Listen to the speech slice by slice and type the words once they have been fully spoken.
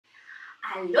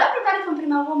Hello everybody from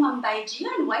Prima Woman by Gio,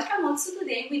 and welcome also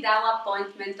today with our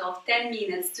appointment of 10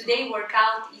 minutes. Today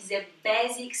workout is a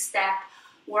basic step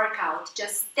workout,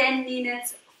 just 10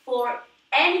 minutes for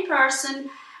any person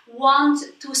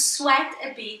want to sweat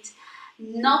a bit,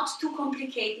 not too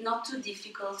complicated, not too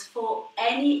difficult, for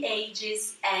any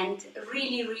ages, and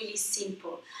really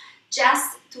simple.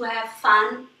 Just to have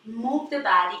fun, move the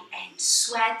body and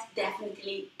sweat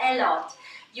definitely a lot.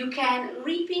 You can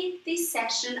repeat this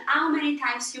session how many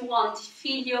times you want,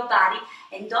 feel your body,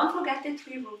 and don't forget the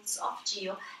 3 rules of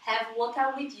Gio. Have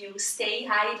water with you, stay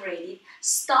hydrated,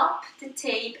 stop the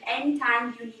tape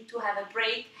anytime you need to have a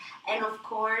break, and of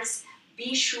course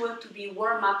be sure to be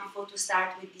warm up before to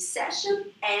start with this session,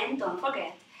 and don't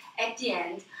forget at the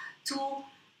end to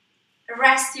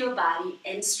rest your body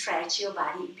and stretch your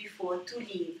body before to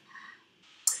leave.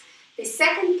 The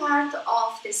second part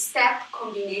of the step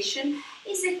combination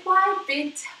is a quite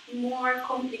bit more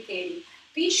complicated.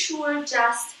 Be sure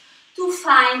just to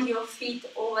find your feet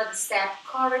over the step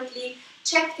correctly,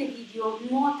 check the video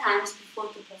more times before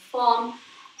to perform,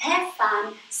 have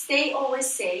fun, stay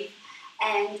always safe,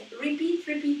 and repeat.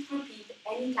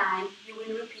 Anytime you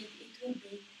will repeat, it will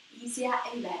be easier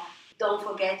and better. Don't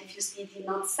forget, if you still did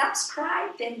not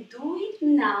subscribe, then do it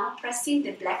now, pressing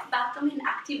the black button and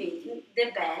activating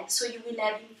the bell, so you will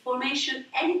have information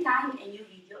anytime a new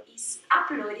video is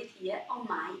uploaded here on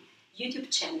my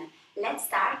YouTube channel. Let's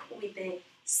start with the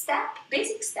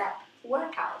basic step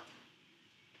workout.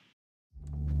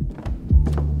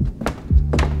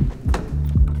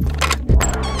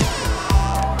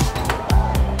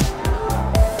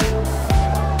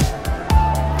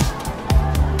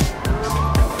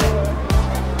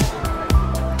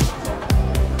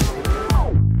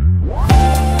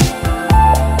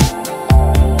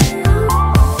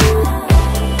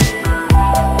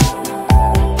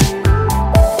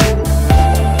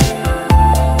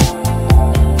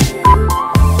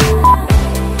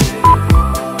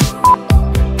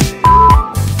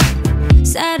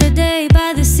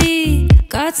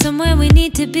 Somewhere we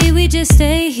need to be, we just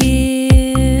stay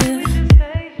here.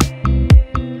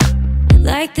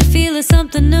 Like the feel of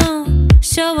something new,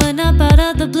 showing up out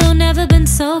of the blue, never been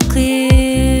so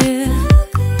clear.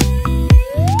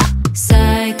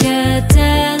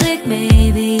 Psychedelic,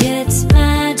 maybe it's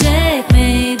magic,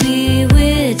 maybe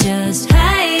we're just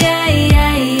high.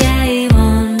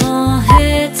 One more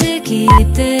hit to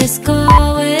keep this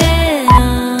going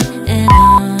on and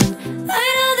on. I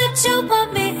know that you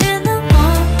want me.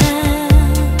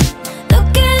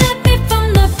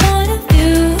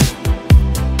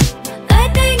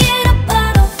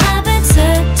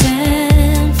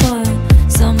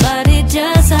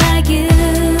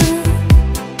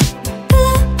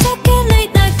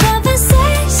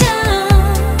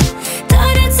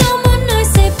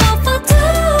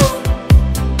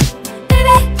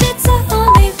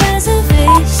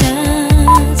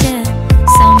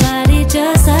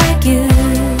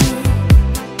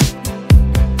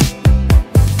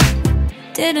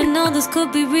 Didn't know this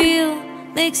could be real.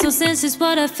 Makes no sense, just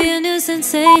what I feel, new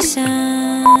sensations.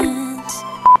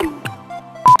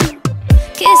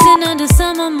 Kissing under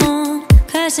summer moon,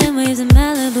 crashing waves in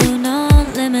Malibu, no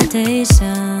limitations.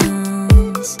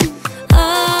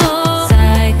 Oh,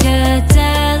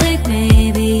 psychedelic,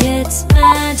 maybe it's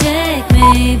magic,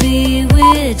 maybe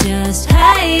we're just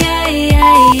high.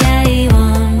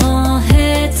 One more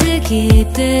hit to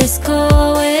keep this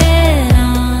going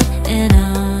on and on.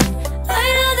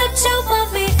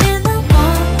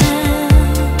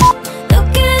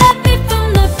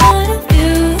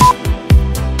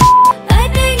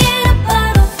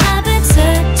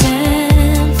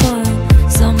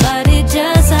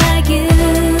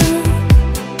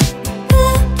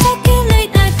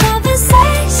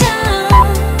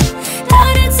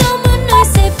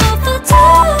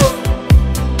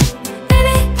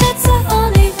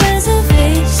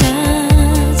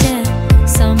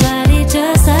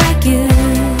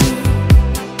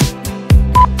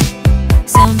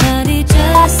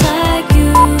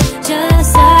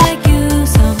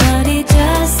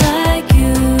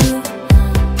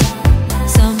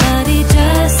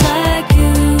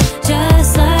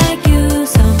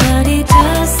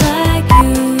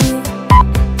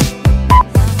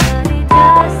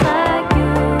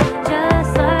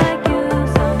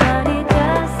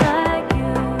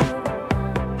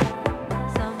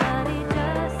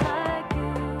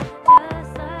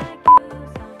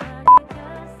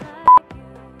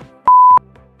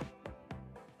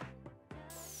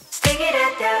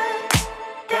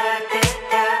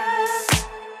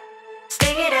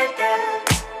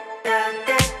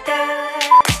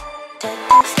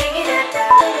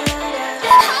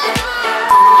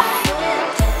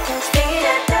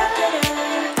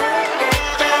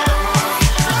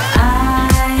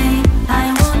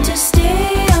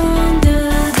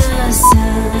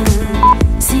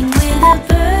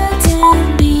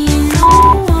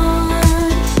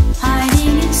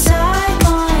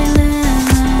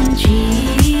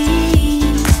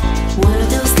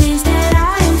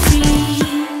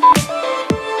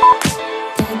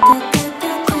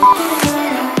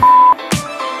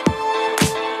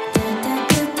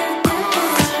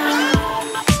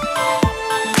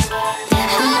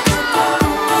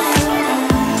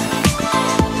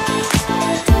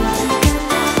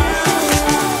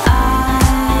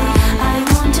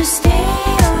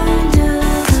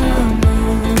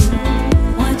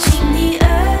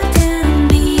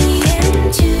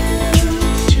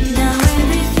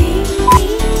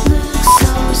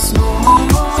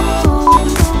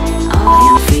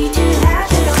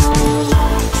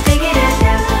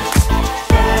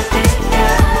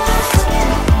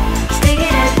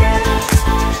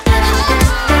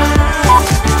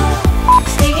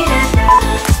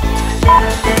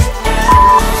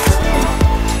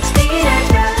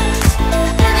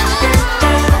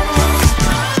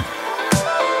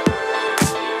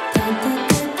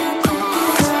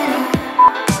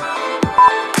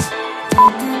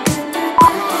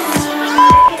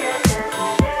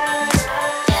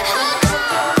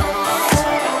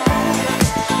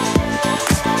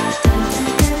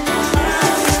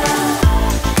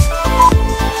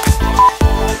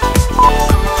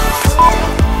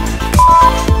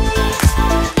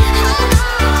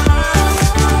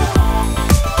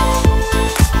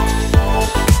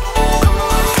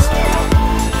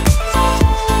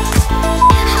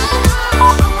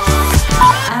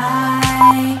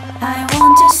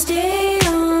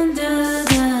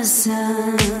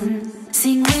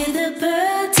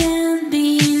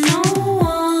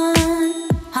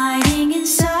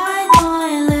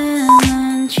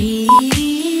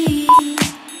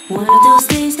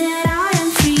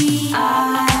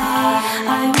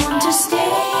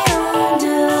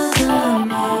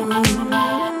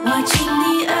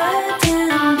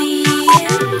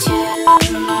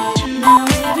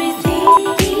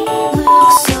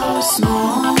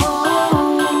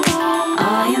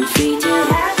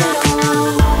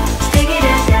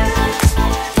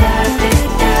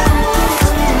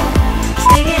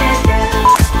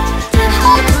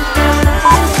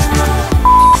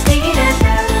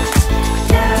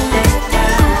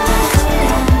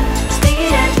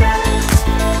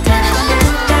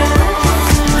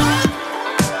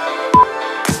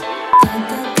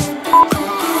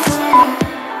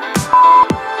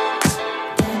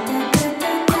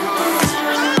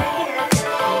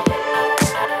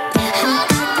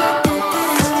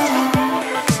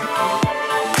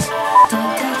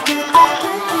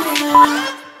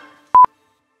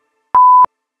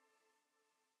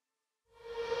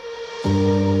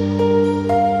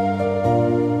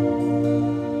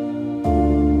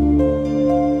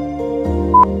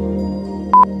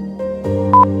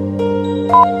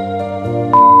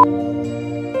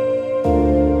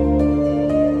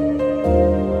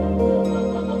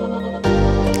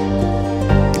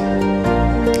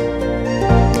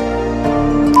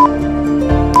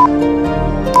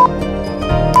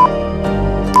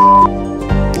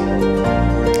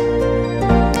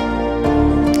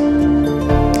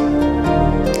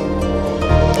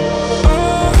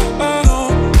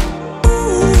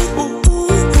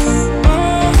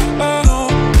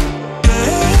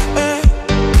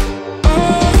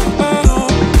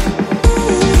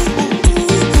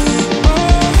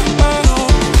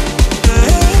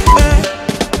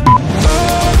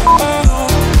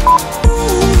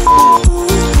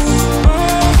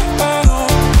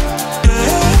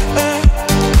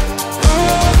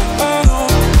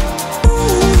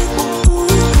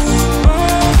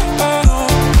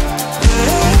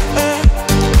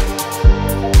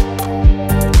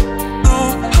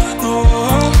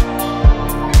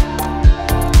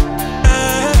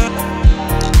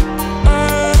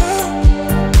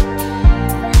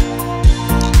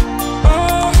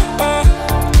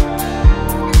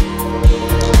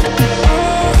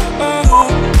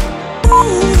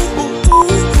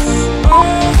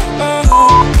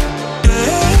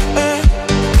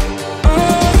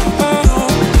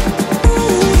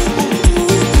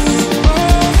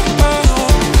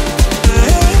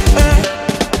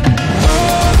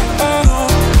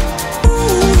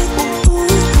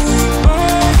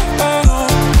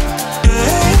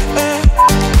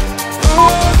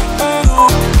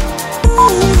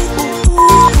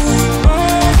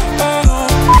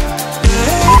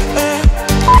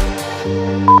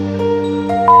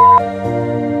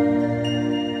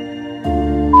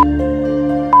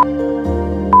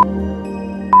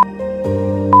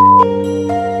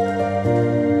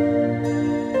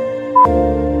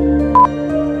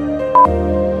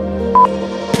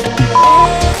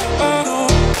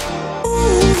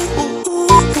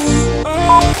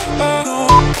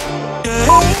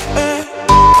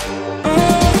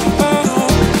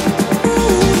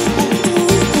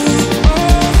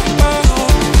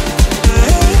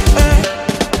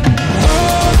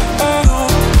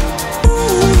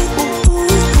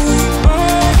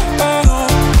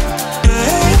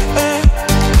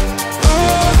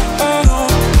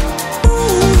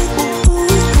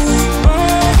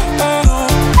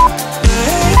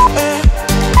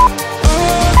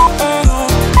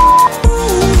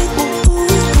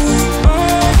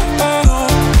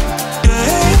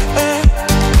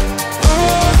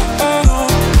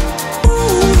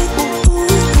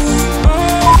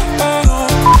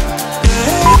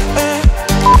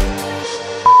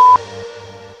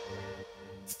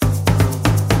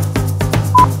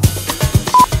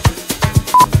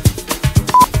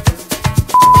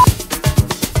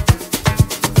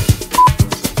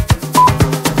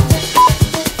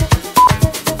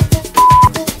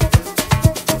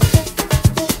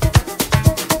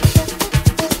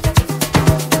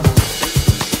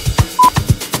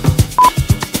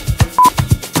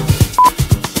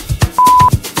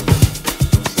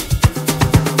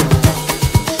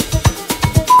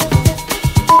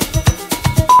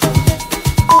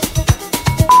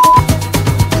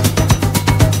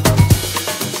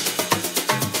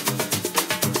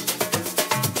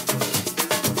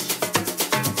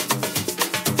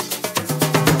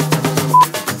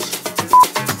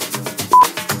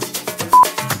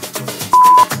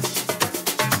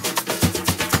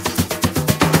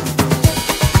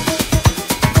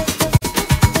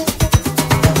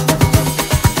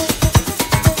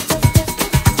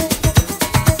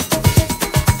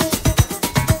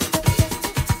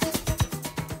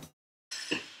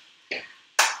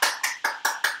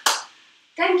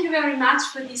 Thank you very much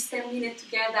for this 10 minutes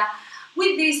together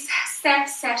with this step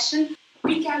session.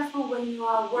 Be careful when you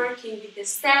are working with the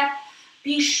step.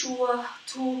 Be sure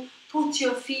to put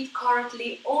your feet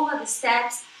correctly over the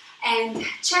steps and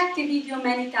check the video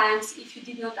many times if you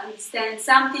did not understand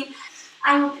something.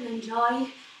 I hope you enjoy.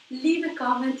 Leave a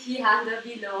comment here under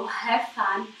below. Have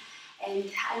fun.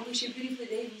 And I wish you a beautiful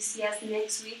day. We see us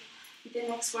next week with the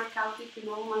next workout with the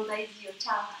normal video.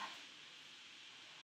 Ciao.